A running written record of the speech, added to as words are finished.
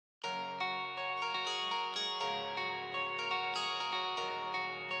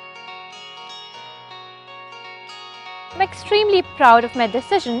I'm extremely proud of my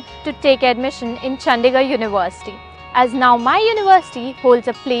decision to take admission in Chandigarh University, as now my university holds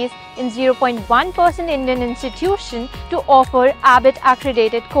a place in 0.1% Indian institution to offer ABET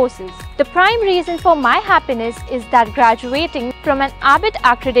accredited courses. The prime reason for my happiness is that graduating from an ABET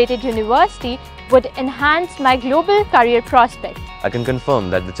accredited university would enhance my global career prospects. I can confirm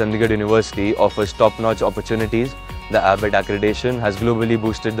that the Chandigarh University offers top-notch opportunities. The ABET accreditation has globally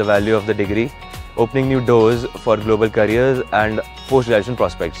boosted the value of the degree, opening new doors for global careers and post-graduation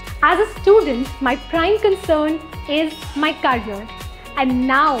prospects. As a student, my prime concern is my career. And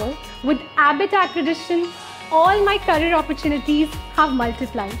now, with ABET accreditation, all my career opportunities have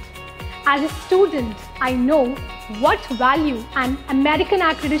multiplied. As a student, I know what value an American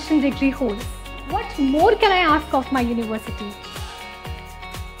accreditation degree holds. What more can I ask of my university?